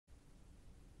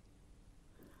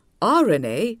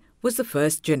RNA was the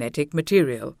first genetic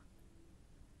material.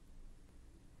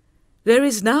 There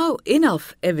is now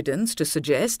enough evidence to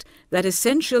suggest that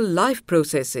essential life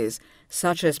processes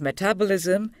such as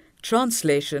metabolism,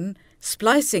 translation,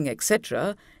 splicing,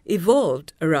 etc.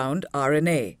 evolved around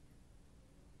RNA.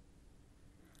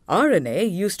 RNA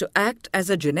used to act as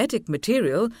a genetic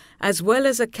material as well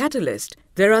as a catalyst.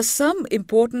 There are some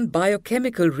important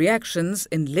biochemical reactions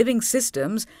in living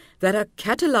systems that are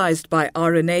catalyzed by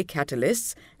RNA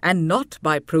catalysts and not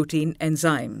by protein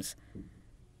enzymes.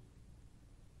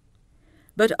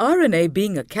 But RNA,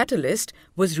 being a catalyst,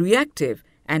 was reactive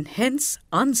and hence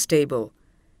unstable.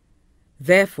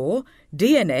 Therefore,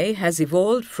 DNA has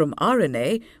evolved from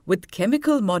RNA with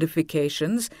chemical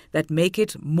modifications that make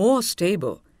it more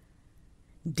stable.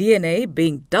 DNA,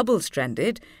 being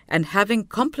double-stranded and having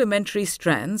complementary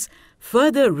strands,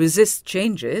 further resists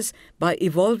changes by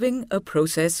evolving a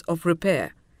process of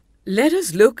repair. Let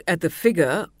us look at the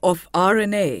figure of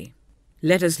RNA.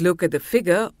 Let us look at the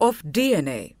figure of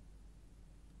DNA.